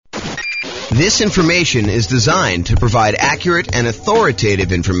This information is designed to provide accurate and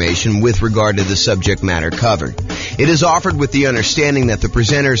authoritative information with regard to the subject matter covered. It is offered with the understanding that the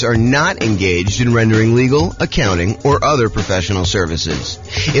presenters are not engaged in rendering legal, accounting, or other professional services.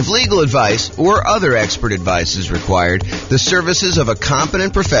 If legal advice or other expert advice is required, the services of a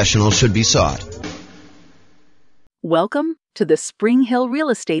competent professional should be sought. Welcome to the Spring Hill Real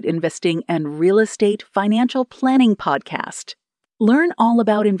Estate Investing and Real Estate Financial Planning Podcast. Learn all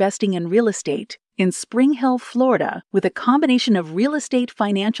about investing in real estate in Spring Hill, Florida, with a combination of real estate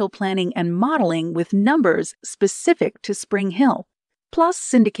financial planning and modeling with numbers specific to Spring Hill, plus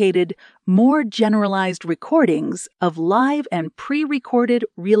syndicated, more generalized recordings of live and pre-recorded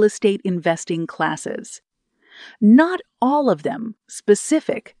real estate investing classes. Not all of them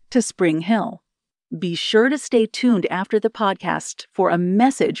specific to Spring Hill. Be sure to stay tuned after the podcast for a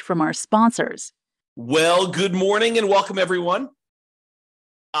message from our sponsors. Well, good morning and welcome, everyone.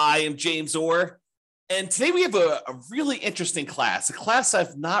 I am James Orr, and today we have a really interesting class, a class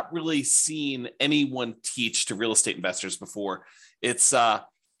I've not really seen anyone teach to real estate investors before. It's, I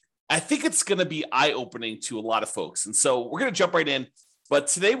think it's going to be eye-opening to a lot of folks, and so we're going to jump right in, but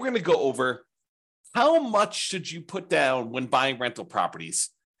today we're going to go over how much should you put down when buying rental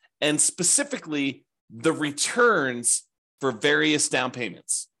properties, and specifically the returns for various down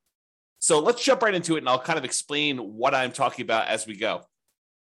payments. So let's jump right into it, and I'll kind of explain what I'm talking about as we go.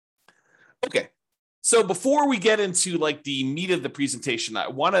 Okay, so before we get into like the meat of the presentation, I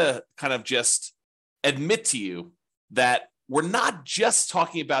want to kind of just admit to you that we're not just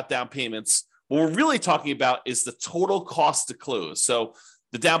talking about down payments. What we're really talking about is the total cost to close. So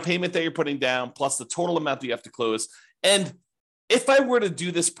the down payment that you're putting down plus the total amount that you have to close. And if I were to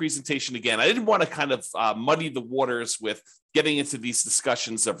do this presentation again, I didn't want to kind of muddy the waters with getting into these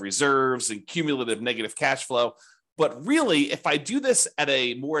discussions of reserves and cumulative negative cash flow. But really, if I do this at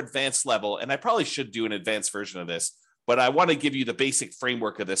a more advanced level, and I probably should do an advanced version of this, but I want to give you the basic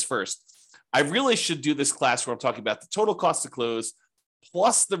framework of this first. I really should do this class where I'm talking about the total cost to close,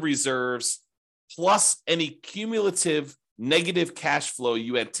 plus the reserves, plus any cumulative negative cash flow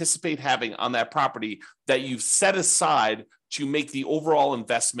you anticipate having on that property that you've set aside to make the overall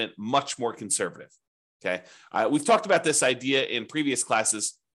investment much more conservative. Okay, we've talked about this idea in previous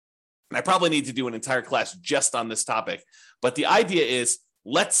classes, and I probably need to do an entire class just on this topic. But the idea is,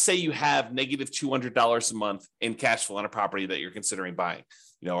 let's say you have negative $200 a month in cash flow on a property that you're considering buying.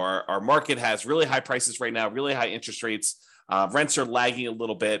 You know, our market has really high prices right now, really high interest rates. Rents are lagging a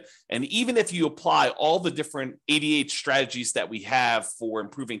little bit. And even if you apply all the different 88 strategies that we have for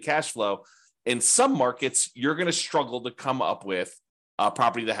improving cash flow, in some markets, you're going to struggle to come up with a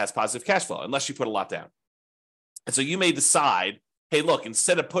property that has positive cash flow unless you put a lot down. And so you may decide, hey, look,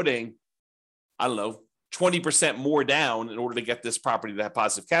 instead of putting, 20% more down in order to get this property to have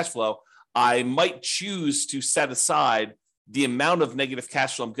positive cash flow, I might choose to set aside the amount of negative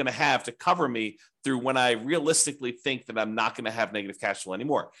cash flow I'm going to have to cover me through when I realistically think that I'm not going to have negative cash flow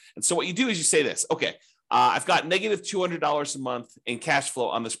anymore. And so what you do is you say this, okay, I've got negative $200 a month in cash flow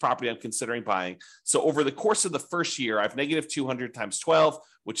on this property I'm considering buying. So over the course of the first year, I have negative 200 times 12,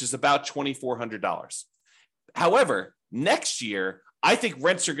 which is about $2,400. However, next year, I think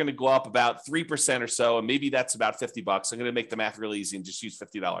rents are going to go up about 3% or so, and maybe that's about $50. I'm going to make the math really easy and just use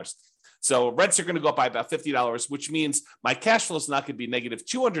 $50. So rents are going to go up by about $50, which means my cash flow is not going to be negative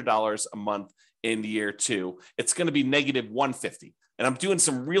 $200 a month in year two. It's going to be negative $150. And I'm doing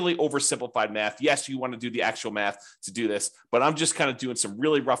some really oversimplified math. Yes, you want to do the actual math to do this, but I'm just kind of doing some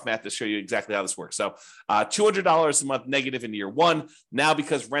really rough math to show you exactly how this works. So $200 a month negative in year one. Now,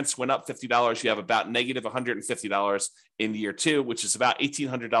 because rents went up $50, you have about negative $150 in year two, which is about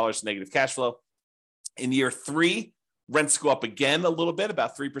 $1,800 negative cash flow. In year three, rents go up again a little bit,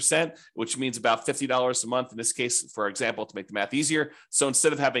 about 3%, which means about $50 a month. In this case, for example, to make the math easier. So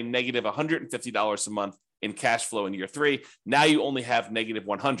instead of having negative $150 a month in cash flow in year three, now you only have negative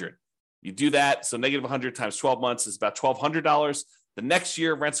 100. You do that. So negative 100 times 12 months is about $1,200. The next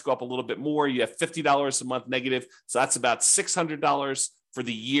year, rents go up a little bit more. You have $50 a month negative. So that's about $600 for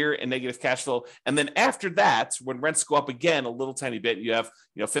the year in negative cash flow. And then after that, when rents go up again a little tiny bit, you have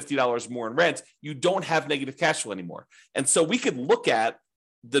 $50 more in rent, you don't have negative cash flow anymore. And so we could look at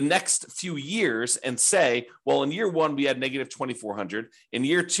the next few years and say, well, in year one, we had negative 2,400. In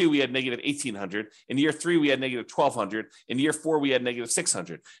year two, we had negative 1,800. In year three, we had negative 1,200. In year four, we had negative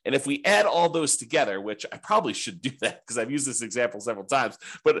 600. And if we add all those together, which I probably should do that because I've used this example several times,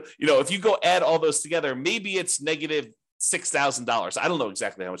 but if you go add all those together, maybe it's negative $6,000. I don't know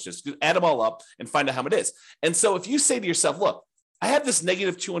exactly how much it is. Add them all up and find out how much it is. And so if you say to yourself, look, I have this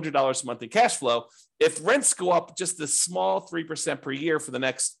negative $200 a month in cash flow. If rents go up just a small 3% per year for the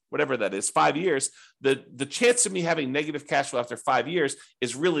next, whatever that is, 5 years, the chance of me having negative cash flow after 5 years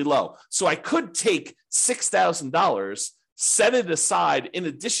is really low. So I could take $6,000, set it aside in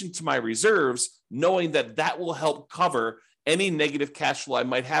addition to my reserves, knowing that that will help cover any negative cash flow I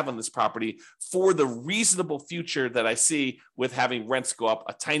might have on this property for the reasonable future that I see with having rents go up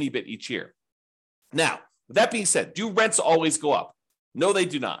a tiny bit each year. Now, with that being said, do rents always go up? No, they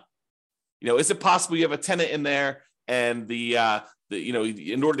do not. Is it possible you have a tenant in there and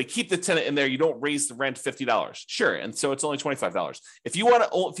in order to keep the tenant in there, you don't raise the rent $50? Sure, and so it's only $25. If you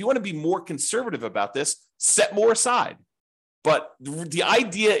want to be more conservative about this, set more aside. But the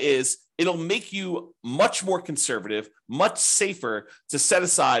idea is it'll make you much more conservative, much safer to set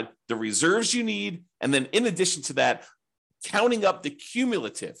aside the reserves you need, and then in addition to that, counting up the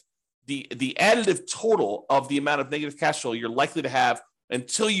cumulative, the additive total of the amount of negative cash flow you're likely to have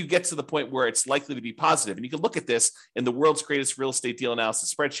until you get to the point where it's likely to be positive. And you can look at this in the world's greatest real estate deal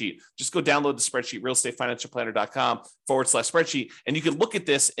analysis spreadsheet. Just go download the spreadsheet, realestatefinancialplanner.com/spreadsheet. And you can look at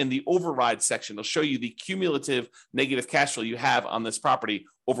this in the override section. It'll show you the cumulative negative cash flow you have on this property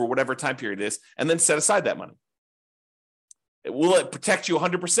over whatever time period it is, and then set aside that money. Will it protect you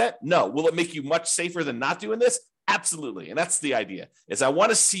 100%? No. Will it make you much safer than not doing this? Absolutely. And that's the idea, is I want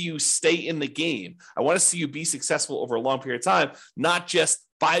to see you stay in the game. I want to see you be successful over a long period of time, not just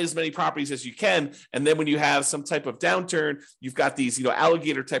buy as many properties as you can. And then when you have some type of downturn, you've got these,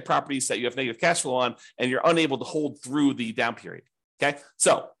 alligator type properties that you have negative cash flow on, and you're unable to hold through the down period. Okay.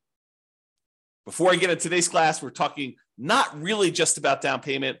 So before I get into today's class, we're talking not really just about down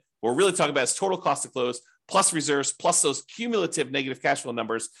payment. What we're really talking about is total cost to close plus reserves, plus those cumulative negative cash flow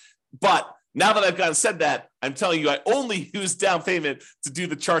numbers. But now that I've said that, I'm telling you, I only use down payment to do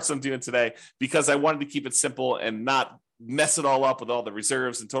the charts I'm doing today because I wanted to keep it simple and not mess it all up with all the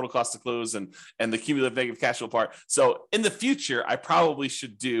reserves and total cost to close and the cumulative negative cash flow part. So in the future, I probably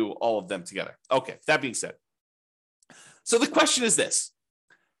should do all of them together. Okay, that being said. So the question is this: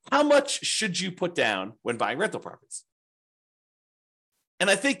 how much should you put down when buying rental properties? And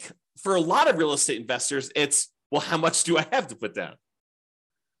I think for a lot of real estate investors, it's, well, how much do I have to put down?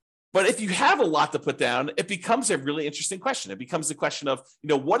 But if you have a lot to put down, it becomes a really interesting question. It becomes the question of,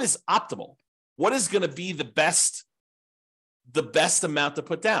 what is optimal? What is going to be the best amount to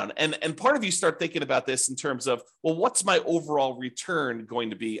put down? And part of you start thinking about this in terms of, well, what's my overall return going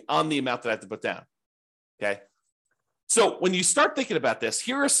to be on the amount that I have to put down? Okay. So when you start thinking about this,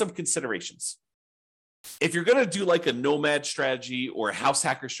 here are some considerations. If you're going to do like a nomad strategy or a house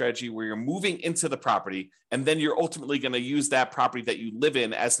hacker strategy where you're moving into the property and then you're ultimately going to use that property that you live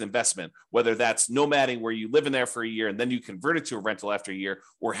in as an investment, whether that's nomading where you live in there for a year and then you convert it to a rental after a year,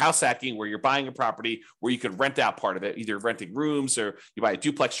 or house hacking where you're buying a property where you could rent out part of it, either renting rooms or you buy a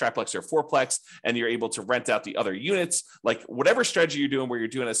duplex, triplex, or fourplex, and you're able to rent out the other units. Like whatever strategy you're doing where you're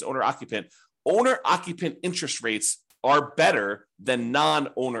doing as owner-occupant interest rates are better than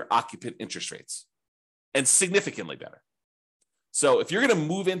non-owner occupant interest rates, and significantly better. So if you're going to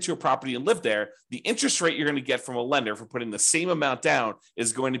move into a property and live there, the interest rate you're going to get from a lender for putting the same amount down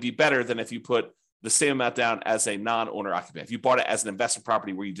is going to be better than if you put the same amount down as a non-owner occupant, if you bought it as an investment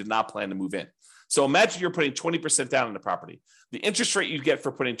property where you did not plan to move in. So imagine you're putting 20% down in the property. The interest rate you get for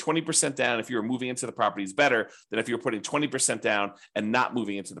putting 20% down if you're moving into the property is better than if you're putting 20% down and not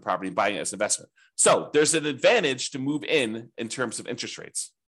moving into the property and buying it as an investment. So there's an advantage to move in terms of interest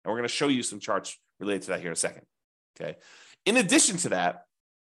rates. And we're going to show you some charts related to that here in a second. Okay. In addition to that,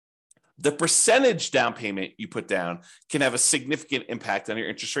 the percentage down payment you put down can have a significant impact on your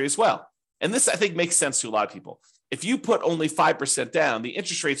interest rate as well. And this, I think, makes sense to a lot of people. If you put only 5% down, the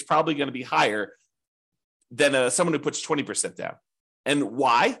interest rate is probably going to be higher than someone who puts 20% down. And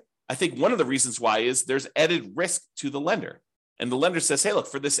why? I think one of the reasons why is there's added risk to the lender. And the lender says, hey, look,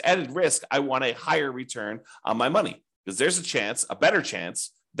 for this added risk, I want a higher return on my money because there's a better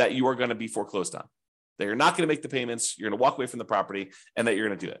chance that you are going to be foreclosed on, that you're not going to make the payments, you're going to walk away from the property, and that you're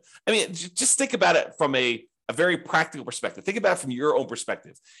going to do it. I mean, just think about it from a very practical perspective. Think about it from your own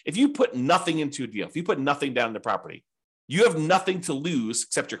perspective. If you put nothing into a deal, if you put nothing down in the property, you have nothing to lose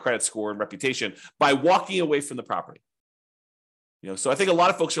except your credit score and reputation by walking away from the property. So I think a lot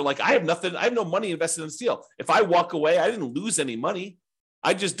of folks are like, I have no money invested in this deal. If I walk away, I didn't lose any money.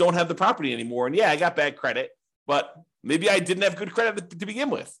 I just don't have the property anymore. And yeah, I got bad credit, but maybe I didn't have good credit to begin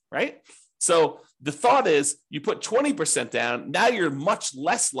with, right? So the thought is you put 20% down, now you're much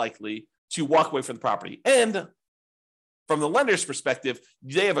less likely to walk away from the property. And from the lender's perspective,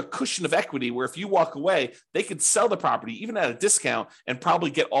 they have a cushion of equity where if you walk away, they could sell the property even at a discount and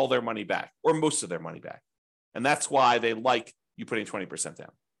probably get all their money back or most of their money back. And that's why they like you putting 20%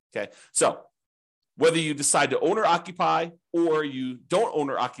 down. Okay. So whether you decide to own or occupy, or you don't own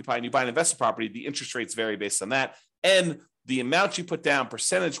or occupy and you buy an investment property, the interest rates vary based on that. And the amount you put down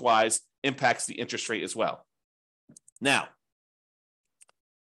percentage-wise impacts the interest rate as well. Now,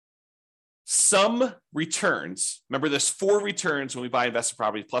 some returns, remember there's 4 returns when we buy investment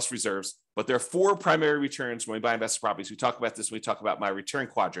properties plus reserves, but there are 4 primary returns when we buy investment properties. We talk about this when we talk about my return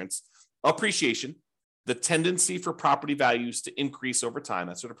quadrants. Appreciation, the tendency for property values to increase over time.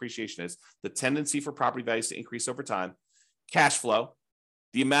 That's what appreciation is. The tendency for property values to increase over time. Cash flow,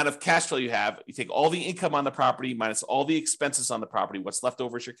 the amount of cash flow you have. You take all the income on the property minus all the expenses on the property. What's left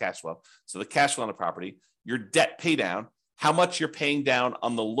over is your cash flow. So the cash flow on the property, your debt pay down, how much you're paying down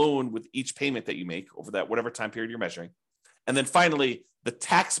on the loan with each payment that you make over that whatever time period you're measuring. And then finally, the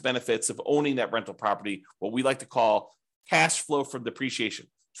tax benefits of owning that rental property, what we like to call cash flow from depreciation.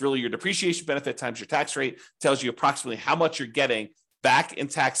 It's really your depreciation benefit times your tax rate, tells you approximately how much you're getting back in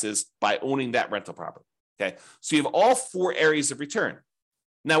taxes by owning that rental property. Okay, so you have all 4 areas of return.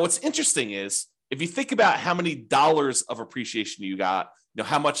 Now, what's interesting is if you think about how many dollars of appreciation you got,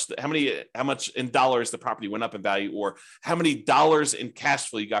 how much in dollars the property went up in value, or how many dollars in cash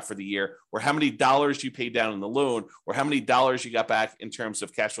flow you got for the year, or how many dollars you paid down in the loan, or how many dollars you got back in terms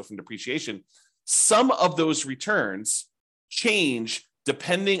of cash flow from depreciation, some of those returns change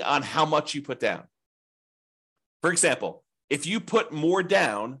depending on how much you put down. For example, if you put more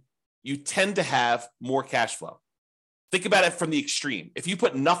down, you tend to have more cash flow. Think about it from the extreme. If you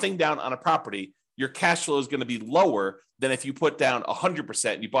put nothing down on a property, your cash flow is going to be lower than if you put down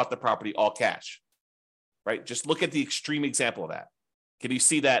 100% and you bought the property all cash, right? Just look at the extreme example of that. Can you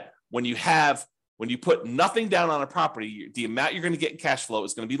see that when you put nothing down on a property, the amount you're going to get in cash flow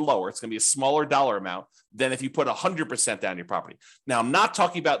is going to be lower. It's going to be a smaller dollar amount than if you put 100% down your property. Now, I'm not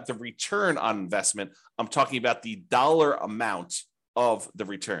talking about the return on investment. I'm talking about the dollar amount of the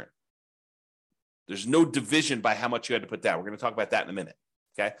return. There's no division by how much you had to put down. We're going to talk about that in a minute.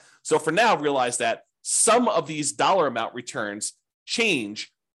 Okay. So for now, realize that some of these dollar amount returns change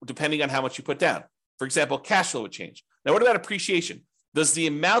depending on how much you put down. For example, cash flow would change. Now, what about appreciation? Does the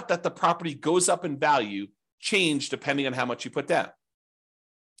amount that the property goes up in value change depending on how much you put down?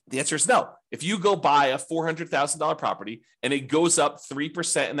 The answer is no. If you go buy a $400,000 property and it goes up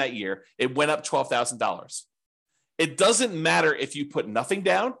 3% in that year, it went up $12,000. It doesn't matter if you put nothing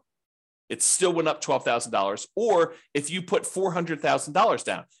down, it still went up $12,000. Or if you put $400,000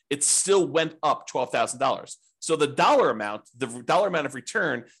 down, it still went up $12,000. So the dollar amount of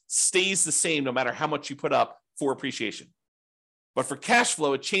return stays the same no matter how much you put up for appreciation. But for cash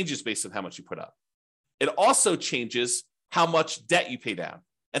flow, it changes based on how much you put up. It also changes how much debt you pay down.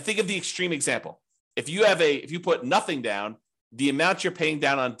 And think of the extreme example. If you put nothing down, the amount you're paying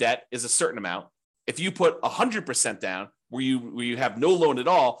down on debt is a certain amount. If you put 100% down, where you have no loan at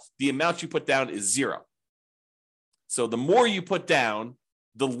all, the amount you put down is 0. So the more you put down,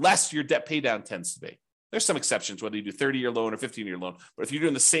 the less your debt pay down tends to be. There's some exceptions, whether you do 30-year loan or 15-year loan. But if you're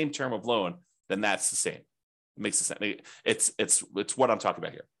doing the same term of loan, then that's the same. It makes sense. It's what I'm talking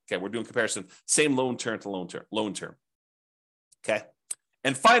about here. Okay, we're doing comparison, same loan term to loan term. Okay,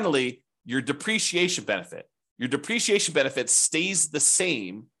 and finally, your depreciation benefit. Your depreciation benefit stays the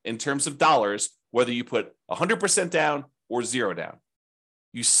same in terms of dollars, whether you put 100% down or 0 down.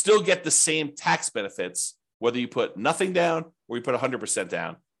 You still get the same tax benefits, whether you put nothing down or you put 100%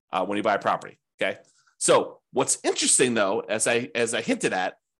 down when you buy a property. Okay, so what's interesting though, as I hinted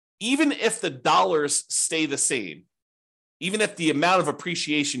at, even if the dollars stay the same, even if the amount of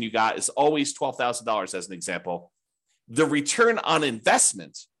appreciation you got is always $12,000 as an example, the return on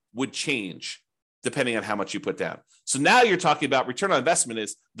investment would change depending on how much you put down. So now you're talking about return on investment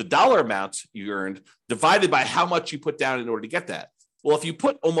is the dollar amount you earned divided by how much you put down in order to get that. Well, if you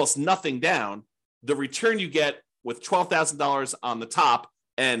put almost nothing down, the return you get with $12,000 on the top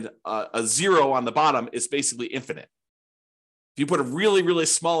and a 0 on the bottom is basically infinite. If you put a really, really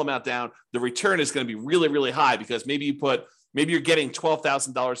small amount down, the return is going to be really, really high because maybe you're getting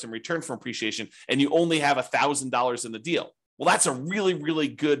 $12,000 in return from appreciation and you only have $1,000 in the deal. Well, that's a really, really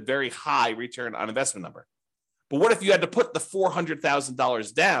good, very high return on investment number. But what if you had to put the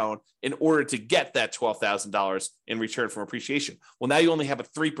 $400,000 down in order to get that $12,000 in return from appreciation? Well, now you only have a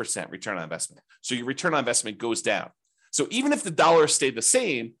 3% return on investment. So your return on investment goes down. So even if the dollars stay the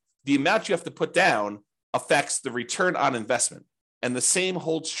same, the amount you have to put down affects the return on investment. And the same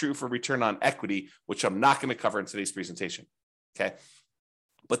holds true for return on equity, which I'm not going to cover in today's presentation. Okay.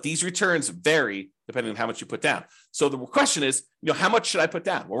 But these returns vary depending on how much you put down. So the question is, how much should I put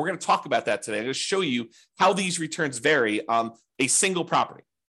down? Well, we're going to talk about that today. I'm going to show you how these returns vary on a single property.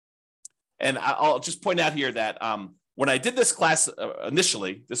 And I'll just point out here that when I did this class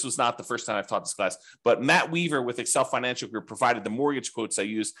initially, this was not the first time I've taught this class, but Matt Weaver with Excel Financial Group provided the mortgage quotes I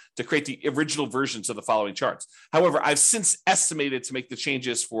used to create the original versions of the following charts. However, I've since estimated to make the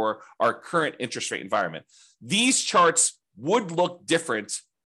changes for our current interest rate environment. These charts would look different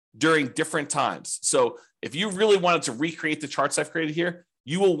during different times. So if you really wanted to recreate the charts I've created here,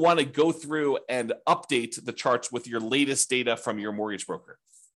 you will want to go through and update the charts with your latest data from your mortgage broker.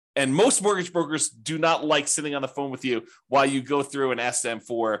 And most mortgage brokers do not like sitting on the phone with you while you go through and ask them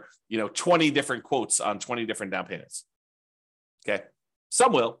for, 20 different quotes on 20 different down payments. Okay.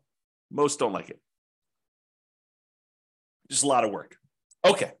 Some will, most don't like it. Just a lot of work.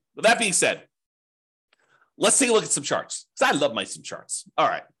 Okay. With that being said, let's take a look at some charts because I love some charts. All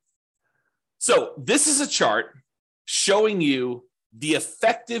right. So this is a chart showing you the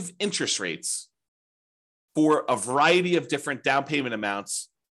effective interest rates for a variety of different down payment amounts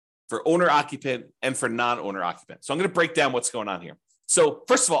for owner-occupant and for non-owner-occupant. So I'm going to break down what's going on here. So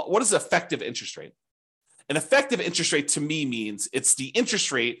first of all, what is effective interest rate? An effective interest rate to me means it's the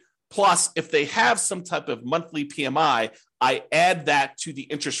interest rate plus if they have some type of monthly PMI, I add that to the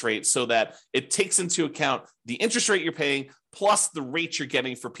interest rate so that it takes into account the interest rate you're paying plus the rate you're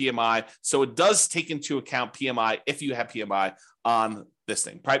getting for PMI. So it does take into account PMI if you have PMI on this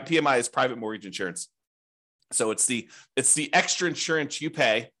thing. PMI is private mortgage insurance. So it's the extra insurance you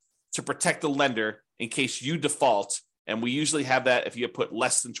pay to protect the lender in case you default. And we usually have that if you have put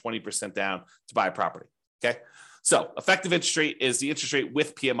less than 20% down to buy a property. Okay. So effective interest rate is the interest rate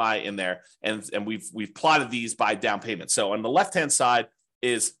with PMI in there. And we've plotted these by down payment. So on the left-hand side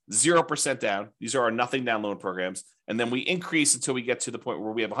is 0% down. These are our nothing down loan programs. And then we increase until we get to the point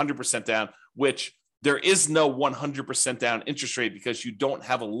where we have 100% down, which there is no 100% down interest rate because you don't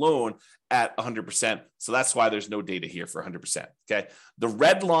have a loan at 100%. So that's why there's no data here for 100%. Okay. The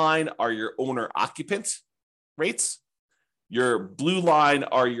red line are your owner occupant rates. Your blue line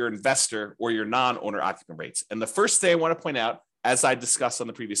are your investor or your non-owner occupant rates. And the first thing I want to point out, as I discussed on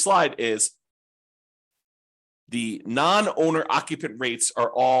the previous slide, is the non-owner occupant rates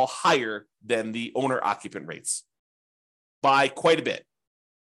are all higher than the owner occupant rates by quite a bit.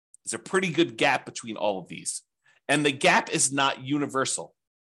 There's a pretty good gap between all of these. And the gap is not universal,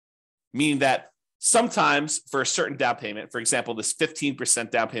 meaning that sometimes for a certain down payment, for example, this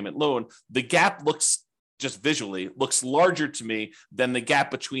 15% down payment loan, the gap looks just visually looks larger to me than the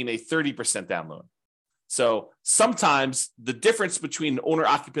gap between a 30% down loan. So sometimes the difference between an owner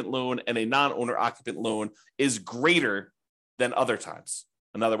occupant loan and a non-owner occupant loan is greater than other times.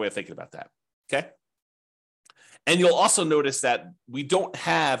 Another way of thinking about that. Okay. And you'll also notice that we don't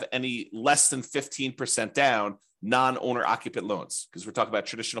have any less than 15% down non-owner occupant loans because we're talking about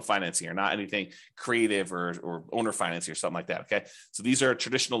traditional financing or not anything creative or owner financing or something like that. Okay. So these are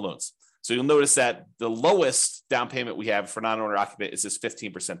traditional loans. So you'll notice that the lowest down payment we have for non-owner occupant is this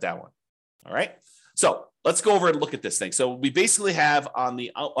 15% down one. All right. So let's go over and look at this thing. So we basically have on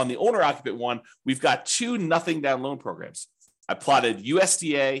the owner occupant one, we've got two nothing down loan programs. I plotted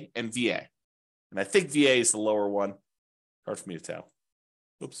USDA and VA. And I think VA is the lower one. Hard for me to tell.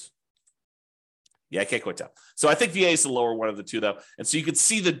 Oops. Yeah, I can't quite tell. So I think VA is the lower one of the two, though. And so you can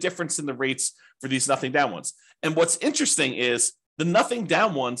see the difference in the rates for these nothing down ones. And what's interesting is the nothing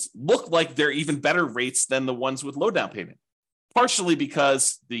down ones look like they're even better rates than the ones with low down payment, partially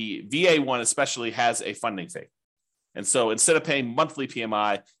because the VA one especially has a funding fee. And so instead of paying monthly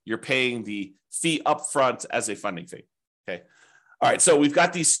PMI, you're paying the fee upfront as a funding fee. Okay. All right. So we've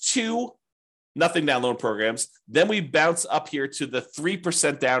got these two nothing down loan programs. Then we bounce up here to the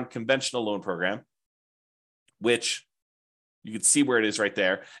 3% down conventional loan program, which you can see where it is right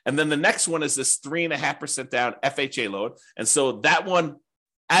there. And then the next one is this 3.5% down FHA loan. And so that one,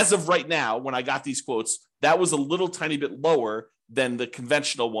 as of right now, when I got these quotes, that was a little tiny bit lower than the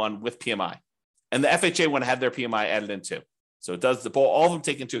conventional one with PMI. And the FHA one had their PMI added in too. So it does all of them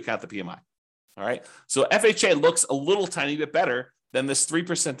take into account the PMI. All right. So FHA looks a little tiny bit better than this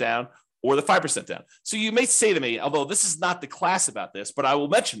 3% down or the 5% down. So you may say to me, although this is not the class about this, but I will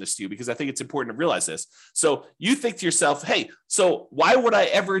mention this to you because I think it's important to realize this. So you think to yourself, hey, so why would I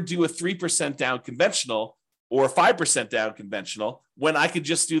ever do a 3% down conventional or 5% down conventional when I could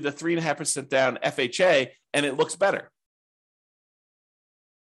just do the 3.5% down FHA and it looks better?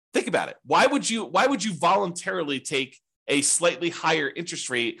 Think about it. Why would you voluntarily take a slightly higher interest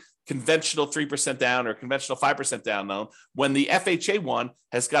rate conventional 3% down or conventional 5% down loan when the FHA one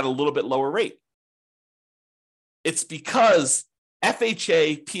has got a little bit lower rate? It's because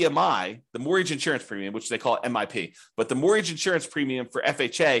FHA PMI, the mortgage insurance premium, which they call MIP, but the mortgage insurance premium for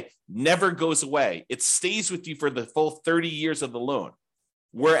FHA never goes away. It stays with you for the full 30 years of the loan.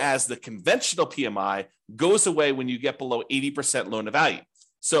 whereas the conventional PMI goes away when you get below 80% loan to value.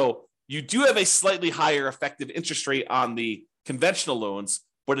 So you do have a slightly higher effective interest rate on the conventional loans,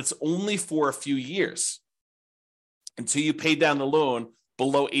 but it's only for a few years until you pay down the loan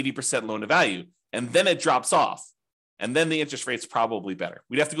below 80% loan to value. And then it drops off. And then the interest rate's probably better.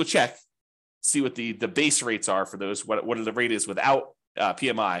 We'd have to go check, see what the base rates are for those, what the rate is without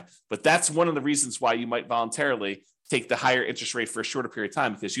PMI. But that's one of the reasons why you might voluntarily take the higher interest rate for a shorter period of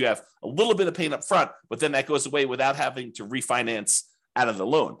time, because you have a little bit of pain up front, but then that goes away without having to refinance out of the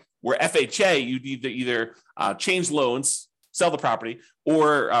loan. Where FHA, you need to either change loans, sell the property,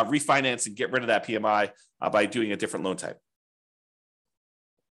 or refinance and get rid of that PMI by doing a different loan type.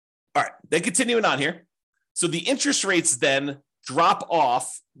 All right, then continuing on here. So the interest rates then drop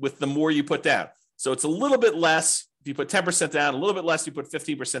off with the more you put down. So it's a little bit less if you put 10% down, a little bit less if you put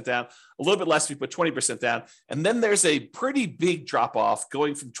 15% down, a little bit less if you put 20% down. And then there's a pretty big drop off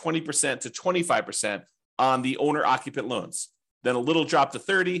going from 20% to 25% on the owner-occupant loans. Then a little drop to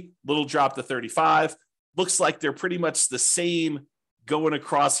 30, little drop to 35. Looks like they're pretty much the same going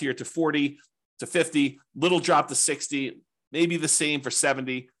across here to 40 to 50, little drop to 60, maybe the same for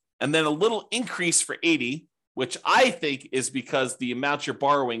 70, and then a little increase for 80, which I think is because the amount you're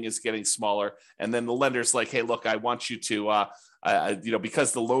borrowing is getting smaller. And then the lender's like, hey, look, I want you to,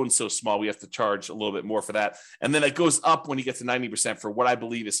 because the loan's so small, we have to charge a little bit more for that. And then it goes up when you get to 90% for what I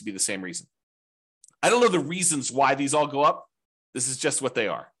believe is to be the same reason. I don't know the reasons why these all go up. This is just what they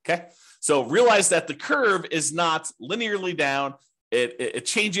are, okay? So realize that the curve is not linearly down. It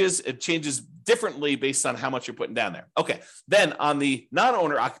changes differently based on how much you're putting down there. Okay, then on the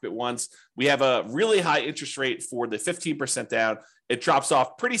non-owner occupant ones, we have a really high interest rate for the 15% down. It drops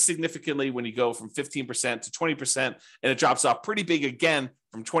off pretty significantly when you go from 15% to 20%, and it drops off pretty big again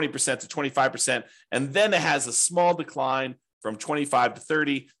from 20% to 25%. And then it has a small decline from 25 to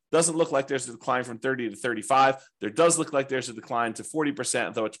 30. Doesn't look like there's a decline from 30 to 35. There does look like there's a decline to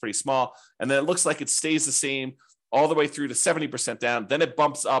 40%, though it's pretty small. And then it looks like it stays the same all the way through to 70% down. Then it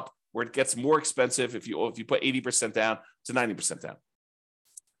bumps up where it gets more expensive if you put 80% down to 90% down.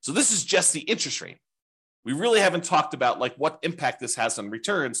 So this is just the interest rate. We really haven't talked about like what impact this has on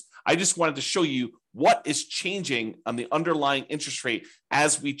returns. I just wanted to show you what is changing on the underlying interest rate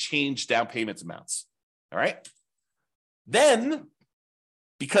as we change down payment amounts. All right. Then,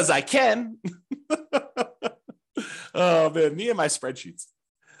 because I can, oh man, me and my spreadsheets.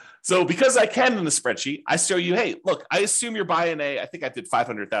 So because I can in the spreadsheet, I show you, hey, look, I assume you're buying I think I did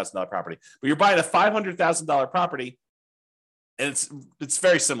 $500,000 property, but you're buying a $500,000 property, and it's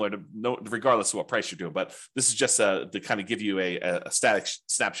very similar to regardless of what price you're doing, but this is just to kind of give you a static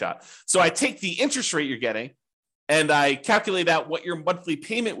snapshot. So I take the interest rate you're getting, and I calculate out what your monthly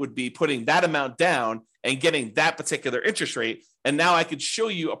payment would be, putting that amount down and getting that particular interest rate. And now I could show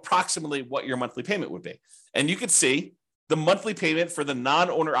you approximately what your monthly payment would be. And you could see the monthly payment for the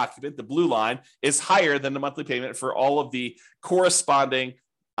non-owner occupant, the blue line, is higher than the monthly payment for all of the corresponding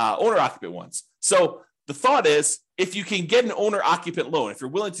owner occupant ones. So the thought is, if you can get an owner occupant loan, if you're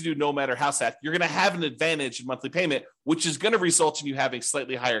willing to do no matter house hack, you're going to have an advantage in monthly payment, which is going to result in you having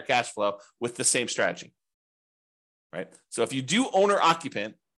slightly higher cash flow with the same strategy. Right? So if you do owner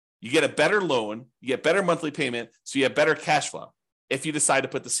occupant, you get a better loan, you get better monthly payment, so you have better cash flow if you decide to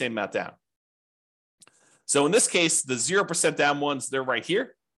put the same amount down. So in this case, the 0% down ones, they're right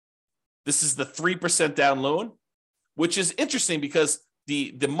here. This is the 3% down loan, which is interesting because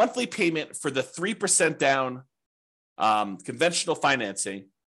the monthly payment for the 3% down conventional financing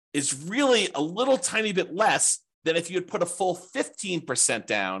is really a little tiny bit less than if you had put a full 15%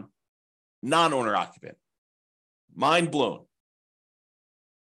 down non-owner occupant. Mind blown.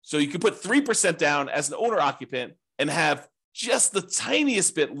 So you could put 3% down as an owner occupant and have just the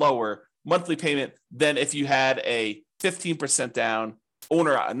tiniest bit lower monthly payment than if you had a 15% down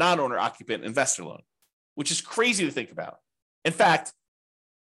non-owner occupant investor loan, which is crazy to think about. In fact,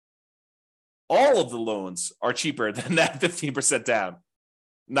 all of the loans are cheaper than that 15% down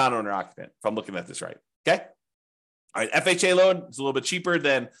non-owner occupant, if I'm looking at this right. Okay. All right. FHA loan is a little bit cheaper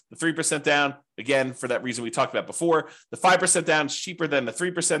than the 3% down. Again, for that reason we talked about before. The 5% down is cheaper than the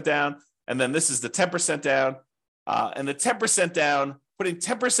 3% down. And then this is the 10% down. And the 10% down, putting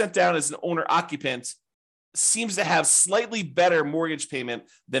 10% down as an owner occupant seems to have slightly better mortgage payment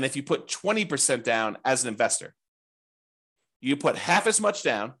than if you put 20% down as an investor. You put half as much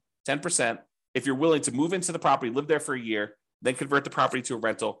down, 10%, if you're willing to move into the property, live there for a year, then convert the property to a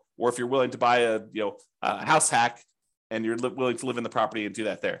rental, or if you're willing to buy a house hack and you're willing to live in the property and do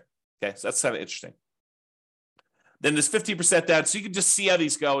that there. Okay, so that's kind of interesting. Then there's 50% down, so you can just see how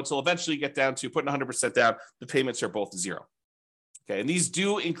these go until eventually you get down to putting 100% down. The payments are both zero. Okay, and these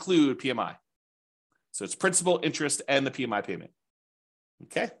do include PMI. So it's principal, interest, and the PMI payment.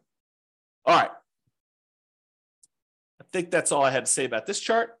 Okay. All right. I think that's all I had to say about this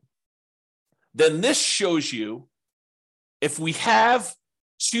chart. Then this shows you if we have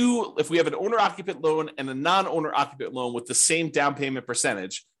an owner-occupant loan and a non-owner-occupant loan with the same down payment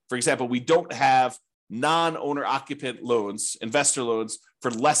percentage. For example, we don't have non-owner-occupant loans, investor loans, for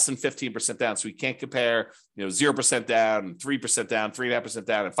less than 15% down. So we can't compare, 0% down, 3% down, 3.5%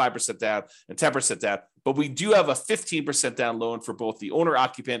 down, and 5% down, and 10% down. But we do have a 15% down loan for both the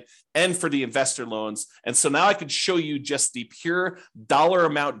owner-occupant and for the investor loans. And so now I can show you just the pure dollar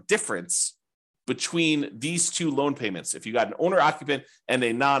amount difference between these two loan payments, if you got an owner-occupant and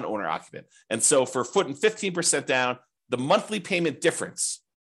a non-owner-occupant. And so for putting 15% down, the monthly payment difference,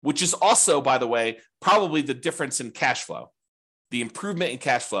 which is also, by the way, probably the difference in cash flow, the improvement in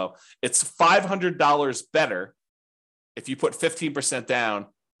cash flow, it's $500 better if you put 15% down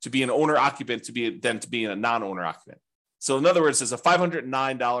to be an owner-occupant than to be a non-owner-occupant. So in other words, it's a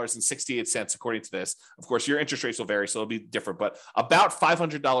 $509.68 according to this. Of course, your interest rates will vary, so it'll be different, but about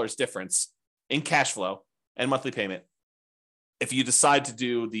 $500 difference in cash flow and monthly payment if you decide to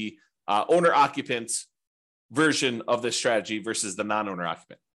do the owner-occupant version of this strategy versus the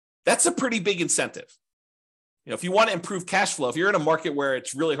non-owner-occupant. That's a pretty big incentive. If you want to improve cash flow, if you're in a market where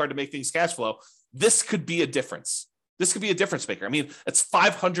it's really hard to make things cash flow, this could be a difference. This could be a difference maker. I mean, it's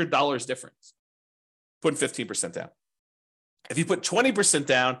 $500 difference, putting 15% down. If you put 20%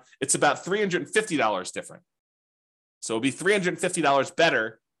 down, it's about $350 different. So it'll be $350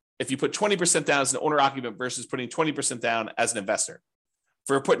 better if you put 20% down as an owner-occupant versus putting 20% down as an investor.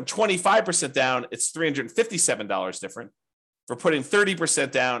 For putting 25% down, it's $357 different. For putting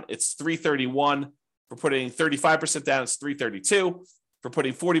 30% down, it's $331. For putting 35% down, it's $332. For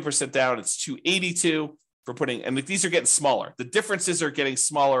putting 40% down, it's $282. And these are getting smaller. The differences are getting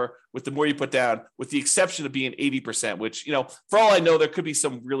smaller with the more you put down, with the exception of being 80%, which, for all I know, there could be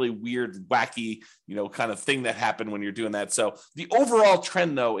some really weird, wacky, kind of thing that happened when you're doing that. So the overall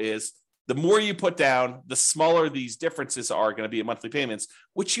trend, though, is the more you put down, the smaller these differences are going to be in monthly payments,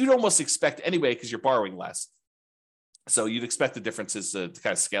 which you'd almost expect anyway because you're borrowing less. So you'd expect the differences to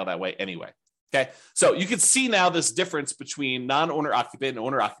kind of scale that way anyway. Okay, so you can see now this difference between non-owner occupant and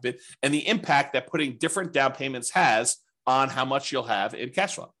owner occupant and the impact that putting different down payments has on how much you'll have in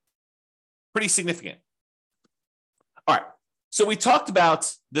cash flow. Pretty significant. All right, so we talked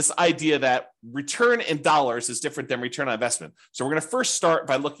about this idea that return in dollars is different than return on investment. So we're going to first start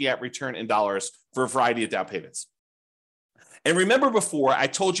by looking at return in dollars for a variety of down payments. And remember before, I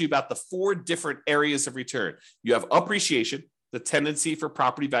told you about the 4 different areas of return. You have appreciation, the tendency for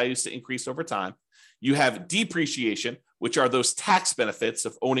property values to increase over time. You have depreciation, which are those tax benefits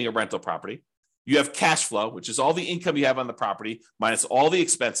of owning a rental property. You have cash flow, which is all the income you have on the property minus all the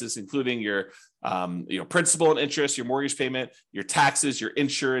expenses, including your principal and interest, your mortgage payment, your taxes, your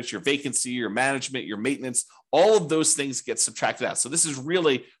insurance, your vacancy, your management, your maintenance. All of those things get subtracted out. So this is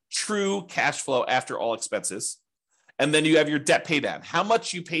really true cash flow after all expenses. And then you have your debt pay down, how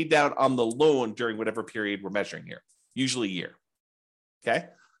much you paid down on the loan during whatever period we're measuring here, usually a year. Okay,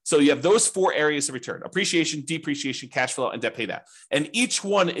 so you have those 4 areas of return: appreciation, depreciation, cash flow, and debt pay down. And each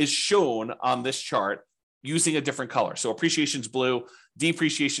one is shown on this chart using a different color. So appreciation is blue,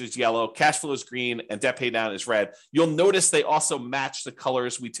 depreciation is yellow, cash flow is green, and debt pay down is red. You'll notice they also match the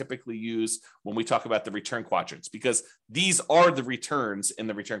colors we typically use when we talk about the return quadrants, because these are the returns in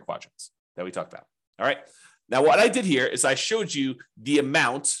the return quadrants that we talked about. All right. Now, what I did here is I showed you the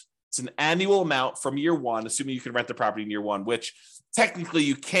amount. It's an annual amount from year 1, assuming you can rent the property in year 1, which technically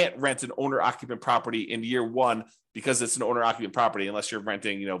you can't rent an owner-occupant property in year 1 because it's an owner-occupant property unless you're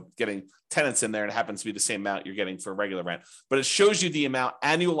renting, getting tenants in there, and it happens to be the same amount you're getting for regular rent. But it shows you the amount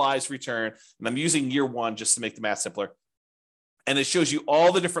annualized return, and I'm using year 1 just to make the math simpler. And it shows you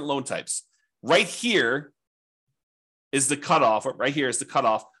all the different loan types. Right here is the cutoff. Right here is the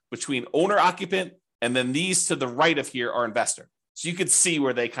cutoff between owner-occupant, and then these to the right of here are investor. So you could see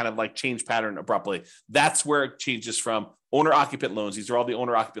where they kind of like change pattern abruptly. That's where it changes from owner-occupant loans. These are all the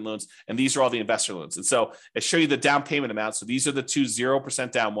owner-occupant loans, and these are all the investor loans. And so I show you the down payment amount. So these are the 2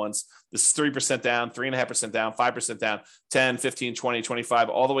 0% down ones. This is 3% down, 3.5% down, 5% down, 10, 15, 20, 25,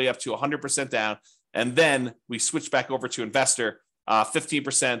 all the way up to 100% down. And then we switch back over to investor, 15%,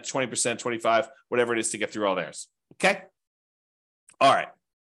 20%, 25, whatever it is to get through all theirs. Okay? All right.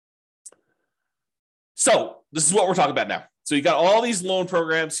 So this is what we're talking about now. So you got all these loan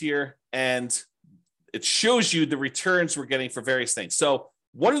programs here, and it shows you the returns we're getting for various things. So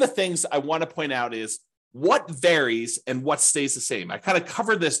one of the things I want to point out is what varies and what stays the same. I kind of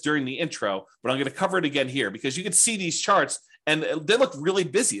covered this during the intro, but I'm going to cover it again here because you can see these charts And they look really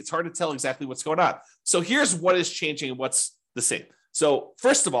busy. It's hard to tell exactly what's going on. So here's what is changing and what's the same. So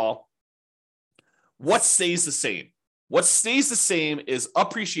first of all, what stays the same? What stays the same is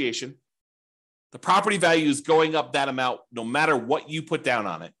appreciation. The property value is going up that amount no matter what you put down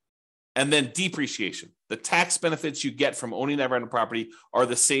on it. And then depreciation. The tax benefits you get from owning that rental property are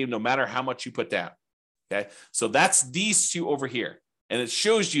the same no matter how much you put down. Okay, so that's these two over here. And it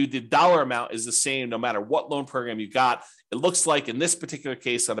shows you the dollar amount is the same no matter what loan program you got. It looks like in this particular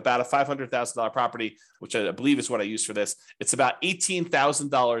case on about a $500,000 property, which I believe is what I use for this, it's about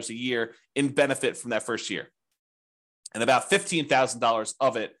 $18,000 a year in benefit from that first year. And about $15,000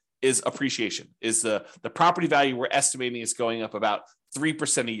 of it is appreciation, is the property value we're estimating is going up about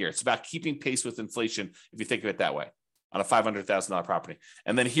 3% a year. It's about keeping pace with inflation, if you think of it that way, on a $500,000 property.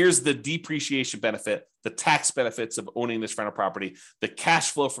 And then here's the depreciation benefit, the tax benefits of owning this rental property, the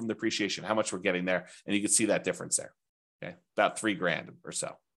cash flow from depreciation, how much we're getting there. And you can see that difference there. Okay, about $3,000 or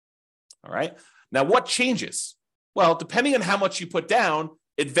so. All right. Now, what changes? Well, depending on how much you put down,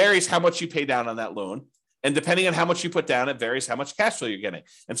 it varies how much you pay down on that loan. And depending on how much you put down, it varies how much cash flow you're getting.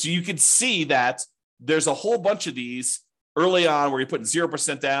 And so you can see that there's a whole bunch of these early on where you're putting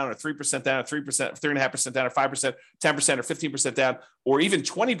 0% down or 3% down or 3%, 3.5% down or 5%, 10% or 15% down, or even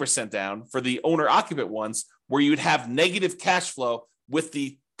 20% down for the owner occupant ones where you'd have negative cash flow with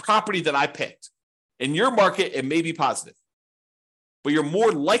the property that I picked. In your market, it may be positive, but you're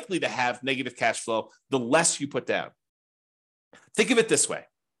more likely to have negative cash flow the less you put down. Think of it this way.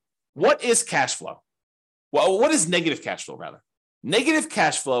 What is cash flow? Well, what is negative cash flow, rather? Negative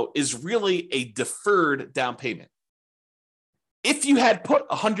cash flow is really a deferred down payment. If you had put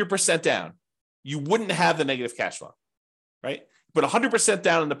 100% down, you wouldn't have the negative cash flow, right? Put 100%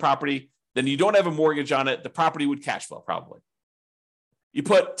 down in the property, then you don't have a mortgage on it, the property would cash flow probably. You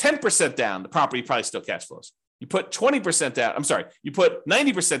put 10% down, the property probably still cash flows. You put 20% down, you put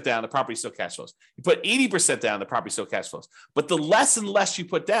 90% down, the property still cash flows. You put 80% down, the property still cash flows. But the less and less you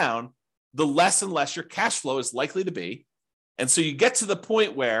put down, the less and less your cash flow is likely to be. And so you get to the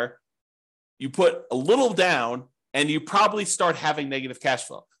point where you put a little down and you probably start having negative cash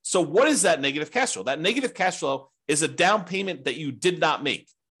flow. So what is that negative cash flow? That negative cash flow is a down payment that you did not make.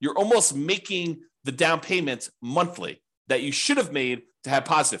 You're almost making the down payment monthly that you should have made to have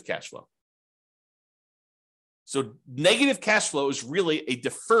positive cash flow. So negative cash flow is really a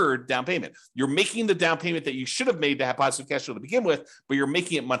deferred down payment. You're making the down payment that you should have made to have positive cash flow to begin with, but you're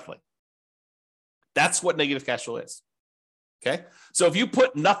making it monthly. That's what negative cash flow is. Okay. So if you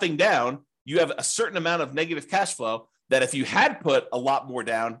put nothing down, you have a certain amount of negative cash flow that if you had put a lot more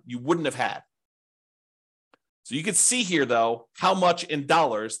down, you wouldn't have had. So you can see here, though, how much in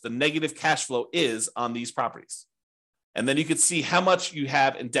dollars the negative cash flow is on these properties. And then you can see how much you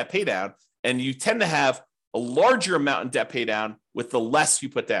have in debt pay down. And you tend to have a larger amount in debt pay down with the less you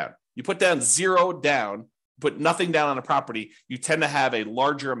put down. You put down zero down, put nothing down on a property, you tend to have a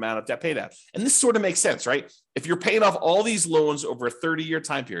larger amount of debt pay down. And this sort of makes sense, right? If you're paying off all these loans over a 30-year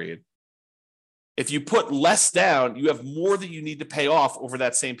time period, if you put less down, you have more that you need to pay off over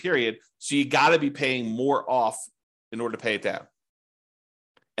that same period. So you got to be paying more off in order to pay it down.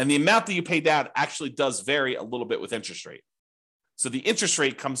 And the amount that you pay down actually does vary a little bit with interest rate. So the interest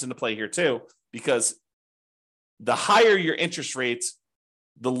rate comes into play here too, because the higher your interest rates,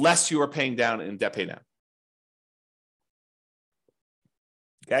 the less you are paying down in debt pay down.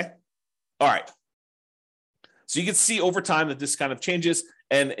 Okay. All right. So you can see over time that this kind of changes.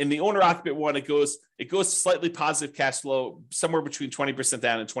 And in the owner occupant one, it goes slightly positive cash flow, somewhere between 20%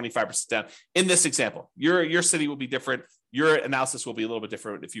 down and 25% down. In this example, your city will be different. Your analysis will be a little bit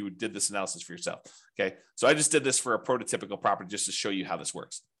different if you did this analysis for yourself. Okay. So I just did this for a prototypical property just to show you how this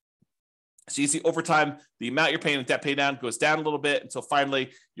works. So you see over time, the amount you're paying in debt pay down goes down a little bit until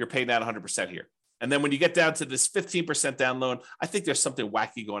finally you're paying down 100% here. And then when you get down to this 15% down loan, I think there's something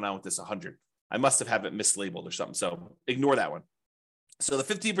wacky going on with this 100. I must have it mislabeled or something. So ignore that one. So the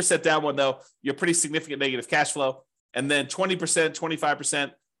 15% down one, though, you have pretty significant negative cash flow. And then 20%,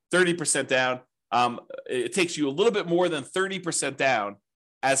 25%, 30% down. It takes you a little bit more than 30% down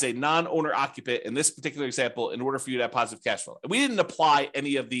as a non-owner occupant in this particular example in order for you to have positive cash flow. And we didn't apply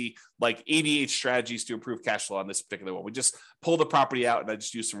any of the 88 strategies to improve cash flow on this particular one. We just pulled the property out and I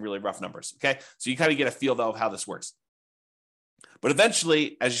just used some really rough numbers. Okay. So you kind of get a feel though of how this works. But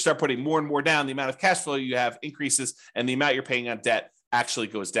eventually, as you start putting more and more down, the amount of cash flow you have increases and the amount you're paying on debt actually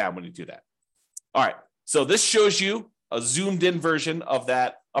goes down when you do that. All right. So this shows you a zoomed in version of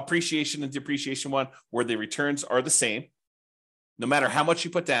that appreciation and depreciation one where the returns are the same. No matter how much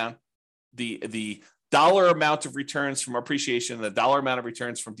you put down, the dollar amount of returns from appreciation and the dollar amount of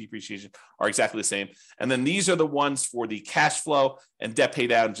returns from depreciation are exactly the same. And then these are the ones for the cash flow and debt pay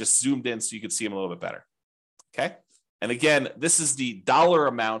down, just zoomed in so you can see them a little bit better. Okay. And again, this is the dollar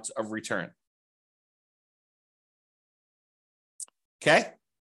amount of return. Okay.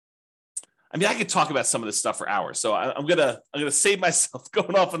 I mean, I could talk about some of this stuff for hours. So I'm gonna save myself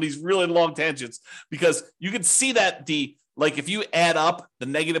going off on these really long tangents, because you can see that if you add up the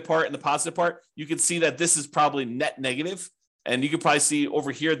negative part and the positive part, you can see that this is probably net negative. And you can probably see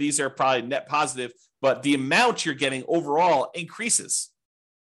over here, these are probably net positive, but the amount you're getting overall increases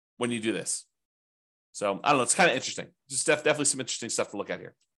when you do this. So I don't know, it's kind of interesting. Just definitely some interesting stuff to look at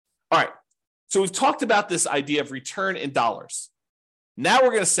here. All right. So we've talked about this idea of return in dollars. Now we're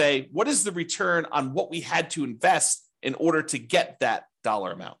going to say, what is the return on what we had to invest in order to get that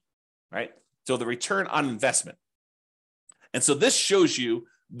dollar amount, right? So the return on investment. And so this shows you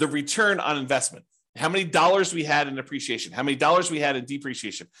the return on investment. How many dollars we had in appreciation, how many dollars we had in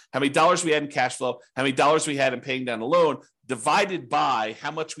depreciation, how many dollars we had in cash flow, how many dollars we had in paying down a loan, divided by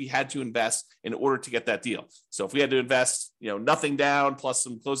how much we had to invest in order to get that deal. So if we had to invest, nothing down plus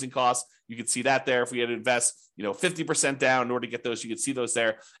some closing costs, you could see that there. If we had to invest, 50% down in order to get those, you could see those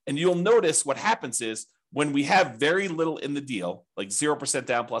there. And you'll notice what happens is when we have very little in the deal, like 0%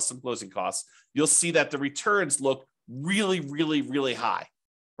 down plus some closing costs, you'll see that the returns look really, really, really high,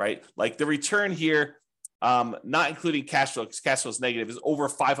 right? Like the return here, not including cash flow, because cash flow is negative, is over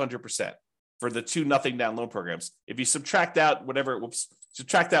 500% for the two nothing down loan programs. If you subtract out whatever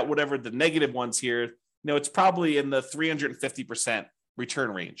the negative ones here, it's probably in the 350% return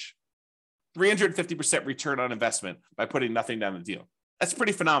range. 350% return on investment by putting nothing down the deal. That's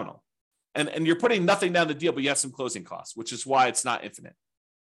pretty phenomenal. And you're putting nothing down the deal, but you have some closing costs, which is why it's not infinite.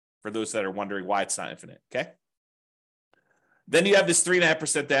 For those that are wondering why it's not infinite, okay? Then you have this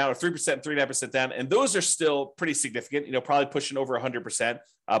 3.5% down, or 3%, 3.5% down, and those are still pretty significant, probably pushing over 100%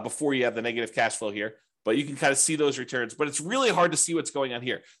 before you have the negative cash flow here. But you can kind of see those returns, but it's really hard to see what's going on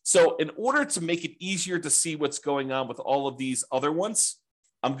here. So in order to make it easier to see what's going on with all of these other ones,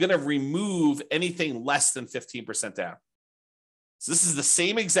 I'm going to remove anything less than 15% down. So this is the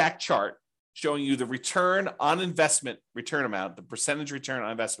same exact chart showing you the return on investment return amount, the percentage return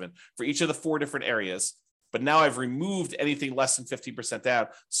on investment for each of the four different areas. But now I've removed anything less than 15% down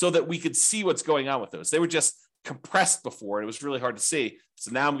so that we could see what's going on with those. They were just compressed before, and it was really hard to see.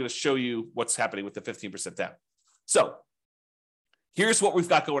 So now I'm going to show you what's happening with the 15% down. So here's what we've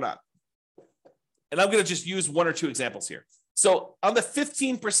got going on. And I'm going to just use one or two examples here. So on the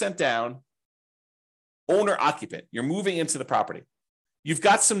 15% down, owner occupant, you're moving into the property. You've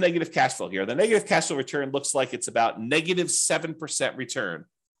got some negative cash flow here. The negative cash flow return looks like it's about negative 7% return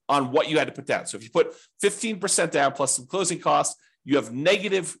on what you had to put down. So if you put 15% down plus some closing costs, you have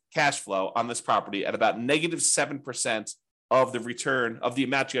negative cash flow on this property at about negative 7% of the return of the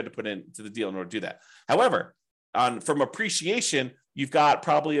amount you had to put into the deal in order to do that. However, from appreciation, you've got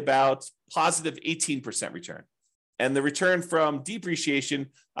probably about positive 18% return. And the return from depreciation,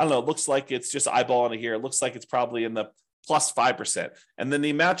 I don't know, it looks like it's just eyeballing it here. It looks like it's probably in the plus 5%. And then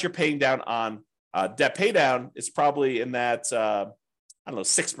the amount you're paying down on debt pay down is probably in that,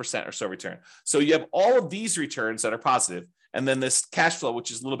 6% or so return. So you have all of these returns that are positive, and then this cash flow,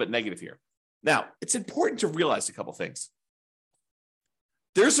 which is a little bit negative here. Now, it's important to realize a couple things.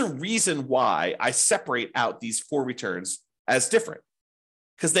 There's a reason why I separate out these four returns as different,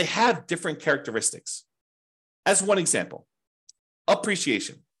 because they have different characteristics. As one example,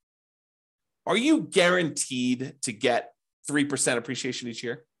 appreciation. Are you guaranteed to get 3% appreciation each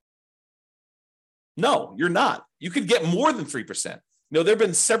year? No, you're not. You could get more than 3%. There have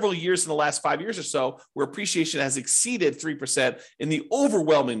been several years in the last 5 years or so where appreciation has exceeded 3% in the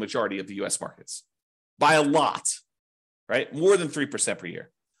overwhelming majority of the US markets by a lot, right? More than 3% per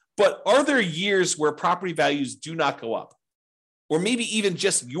year. But are there years where property values do not go up? Or maybe even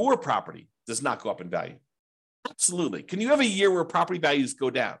just your property does not go up in value? Absolutely. Can you have a year where property values go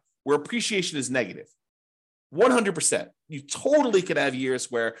down, where appreciation is negative? 100%. You totally could have years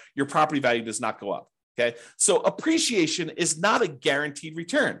where your property value does not go up. Okay. So appreciation is not a guaranteed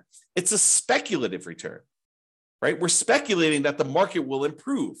return. It's a speculative return, right? We're speculating that the market will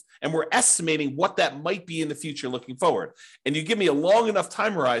improve, and we're estimating what that might be in the future looking forward. And you give me a long enough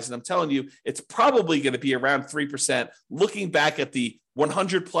time horizon, I'm telling you, it's probably going to be around 3%, looking back at the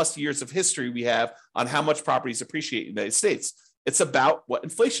 100 plus years of history we have on how much properties appreciate in the United States. It's about what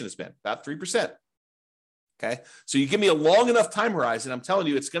inflation has been, about 3%. Okay. So you give me a long enough time horizon, I'm telling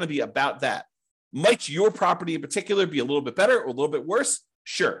you, it's going to be about that. Might your property in particular be a little bit better or a little bit worse?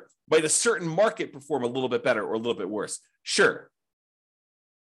 Sure. Might a certain market perform a little bit better or a little bit worse? Sure.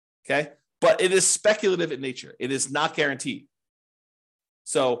 Okay. but it is speculative in nature. It is not guaranteed.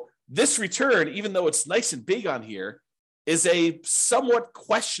 So this return, even though it's nice and big on here, is a somewhat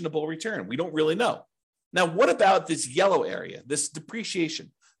questionable return. We don't really know. Now, what about this yellow area, this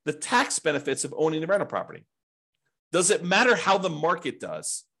depreciation, the tax benefits of owning the rental property? Does it matter how the market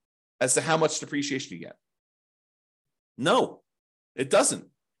does as to how much depreciation you get? No, it doesn't.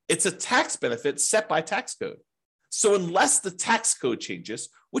 It's a tax benefit set by tax code. So unless the tax code changes,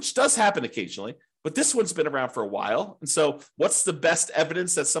 which does happen occasionally, but this one's been around for a while. And so what's the best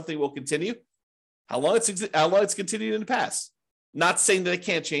evidence that something will continue? How long it's continued in the past. Not saying that it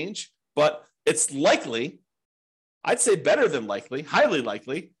can't change, but it's likely, I'd say better than likely, highly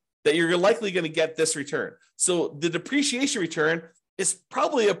likely, that you're likely going to get this return. So the depreciation return is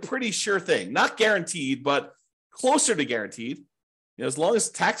probably a pretty sure thing. Not guaranteed, but closer to guaranteed. As long as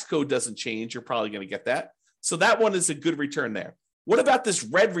tax code doesn't change, you're probably going to get that. So that one is a good return there. What about this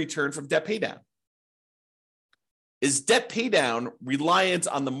red return from debt paydown? Is debt paydown reliant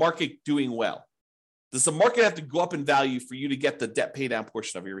on the market doing well? Does the market have to go up in value for you to get the debt paydown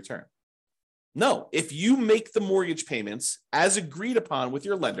portion of your return? No. If you make the mortgage payments as agreed upon with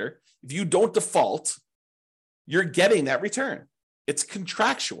your lender, if you don't default, you're getting that return. It's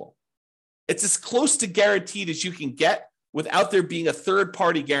contractual. It's as close to guaranteed as you can get without there being a third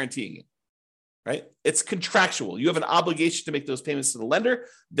party guaranteeing it, right? It's contractual. You have an obligation to make those payments to the lender.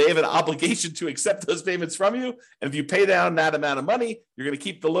 They have an obligation to accept those payments from you. And if you pay down that amount of money, you're going to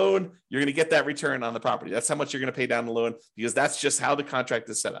keep the loan. You're going to get that return on the property. That's how much you're going to pay down the loan, because that's just how the contract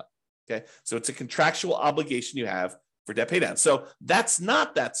is set up. Okay. So it's a contractual obligation you have for debt paydown. So that's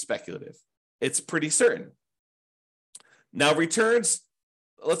not that speculative. It's pretty certain. Now, returns,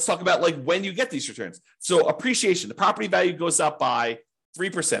 let's talk about like when you get these returns. So appreciation, the property value goes up by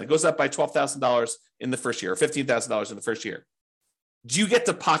 3%. It goes up by $12,000 in the first year or $15,000 in the first year. Do you get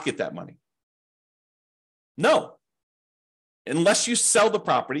to pocket that money? No. Unless you sell the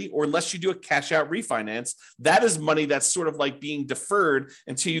property or unless you do a cash out refinance, that is money that's sort of like being deferred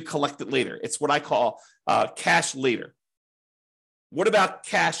until you collect it later. It's what I call cash later. What about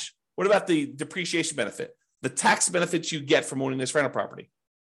cash? What about the depreciation benefit? The tax benefits you get from owning this rental property?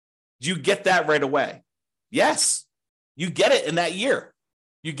 Do you get that right away? Yes, you get it in that year.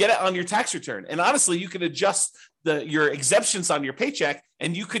 You get it on your tax return. And honestly, you can adjust your exemptions on your paycheck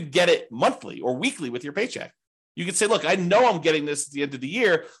and you could get it monthly or weekly with your paycheck. You could say, look, I know I'm getting this at the end of the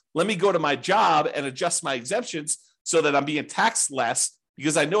year. Let me go to my job and adjust my exemptions so that I'm being taxed less,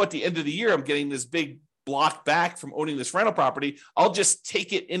 because I know at the end of the year, I'm getting this big block back from owning this rental property. I'll just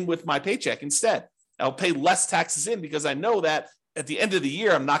take it in with my paycheck instead. I'll pay less taxes in because I know that at the end of the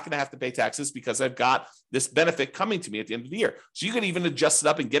year, I'm not going to have to pay taxes because I've got this benefit coming to me at the end of the year. So you can even adjust it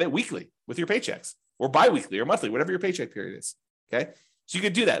up and get it weekly with your paychecks, or biweekly or monthly, whatever your paycheck period is. Okay. So you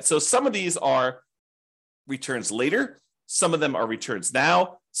could do that. So some of these are returns later. Some of them are returns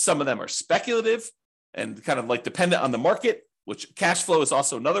now. Some of them are speculative and kind of like dependent on the market, which cash flow is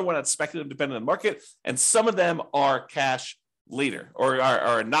also another one that's speculative, dependent on the market. And some of them are cash later or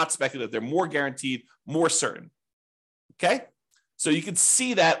are not speculative. They're more guaranteed, more certain. Okay. So you can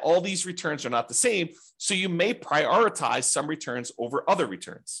see that all these returns are not the same. So you may prioritize some returns over other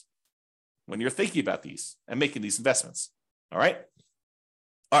returns when you're thinking about these and making these investments. All right.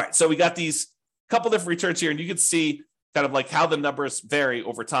 All right. So we got these couple different returns here, and you can see kind of like how the numbers vary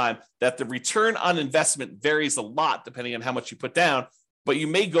over time, that the return on investment varies a lot depending on how much you put down, but you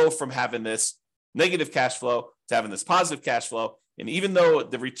may go from having this negative cash flow to having this positive cash flow. And even though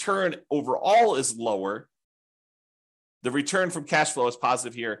the return overall is lower, the return from cash flow is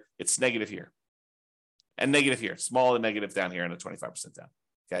positive here, it's negative here, and negative here, small and negative down here, and a 25% down.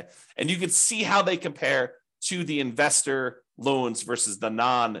 Okay. And you can see how they compare to the investor loans versus the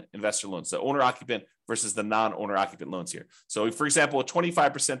non-investor loans, the owner-occupant versus the non-owner-occupant loans here. So for example, a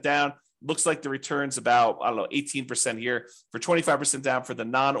 25% down, looks like the return's about, 18% here. For 25% down for the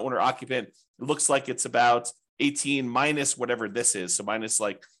non-owner-occupant, it looks like it's about 18 minus whatever this is. So minus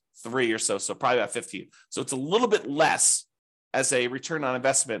like 3 or so probably about 15. So it's a little bit less as a return on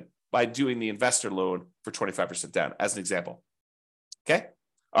investment by doing the investor loan for 25% down, as an example. Okay.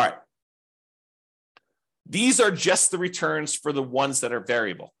 All right. These are just the returns for the ones that are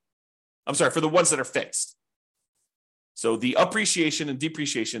variable. I'm sorry, for the ones that are fixed. So the appreciation and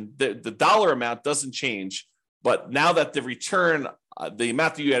depreciation, the dollar amount doesn't change, but now that the return, the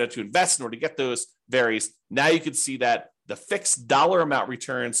amount that you had to invest in order to get those varies, now you can see that the fixed dollar amount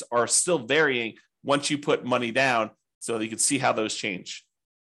returns are still varying once you put money down, so that you can see how those change,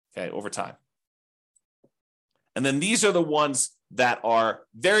 okay, over time. And then these are the ones that are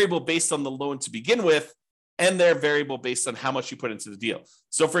variable based on the loan to begin with, and they're variable based on how much you put into the deal.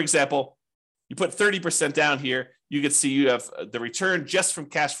 So for example, You put 30% down here, you can see you have the return just from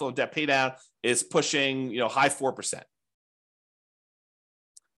cash flow and debt pay down is pushing, high 4%.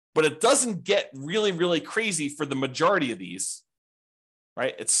 But it doesn't get really, really crazy for the majority of these,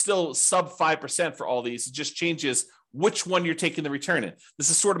 right? It's still sub 5% for all these. It just changes which one you're taking the return in. This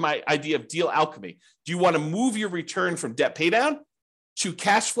is sort of my idea of deal alchemy. Do you want to move your return from debt pay down to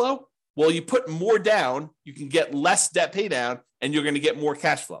cash flow? Well, you put more down, you can get less debt pay down, and you're going to get more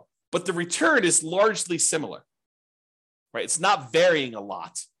cash flow. But the return is largely similar, right? It's not varying a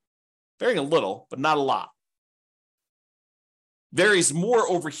lot, varying a little, but not a lot. Varies more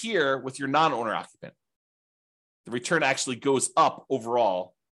over here with your non-owner occupant. The return actually goes up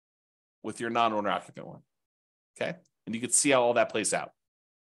overall with your non-owner occupant one. Okay. And you can see how all that plays out.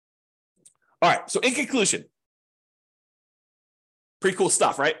 All right. So in conclusion, pretty cool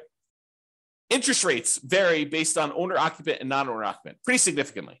stuff, right? Interest rates vary based on owner occupant and non-owner occupant pretty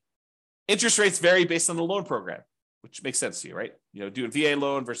significantly. Interest rates vary based on the loan program, which makes sense to you, right? Doing VA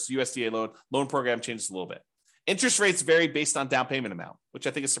loan versus USDA loan program changes a little bit. Interest rates vary based on down payment amount, which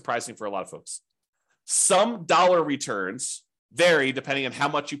I think is surprising for a lot of folks. Some dollar returns vary depending on how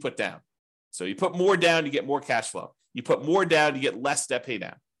much you put down. So you put more down, you get more cash flow. You put more down, you get less debt pay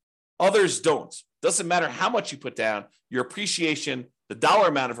down. Others don't. Doesn't matter how much you put down, your appreciation, the dollar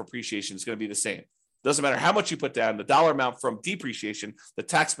amount of appreciation is going to be the same. Doesn't matter how much you put down, the dollar amount from depreciation, the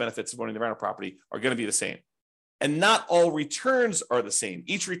tax benefits of owning the rental property are going to be the same. And not all returns are the same.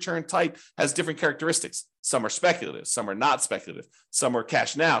 Each return type has different characteristics. Some are speculative, some are not speculative. Some are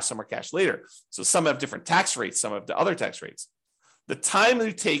cash now, some are cash later. So some have different tax rates, some have the other tax rates. The time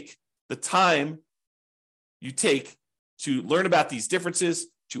you take to learn about these differences,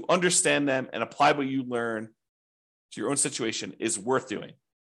 to understand them and apply what you learn to your own situation is worth doing.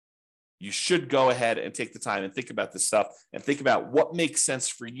 You should go ahead and take the time and think about this stuff and think about what makes sense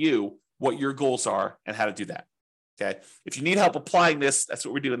for you, what your goals are, and how to do that. Okay. If you need help applying this, that's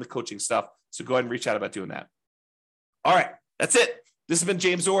what we're doing in the coaching stuff. So go ahead and reach out about doing that. All right. That's it. This has been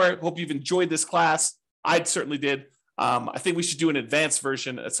James Orr. Hope you've enjoyed this class. I certainly did. I think we should do an advanced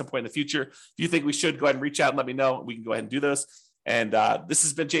version at some point in the future. If you think we should, go ahead and reach out and let me know. We can go ahead and do those. And this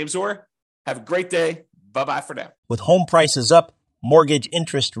has been James Orr. Have a great day. Bye-bye for now. With home prices up, mortgage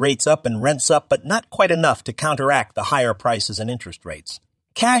interest rates up, and rents up, but not quite enough to counteract the higher prices and interest rates.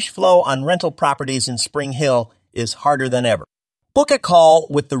 Cash flow on rental properties in Spring Hill is harder than ever. Book a call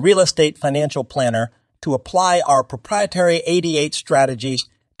with the Real Estate Financial Planner to apply our proprietary 88 strategies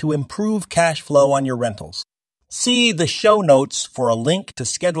to improve cash flow on your rentals. See the show notes for a link to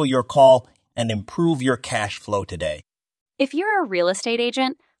schedule your call and improve your cash flow today. If you're a real estate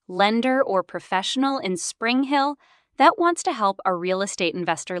agent, lender, or professional in Spring Hill that wants to help our real estate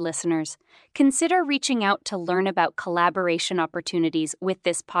investor listeners, consider reaching out to learn about collaboration opportunities with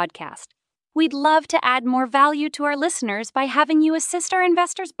this podcast. We'd love to add more value to our listeners by having you assist our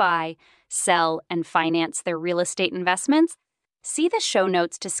investors buy, sell, and finance their real estate investments. See the show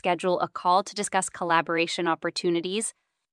notes to schedule a call to discuss collaboration opportunities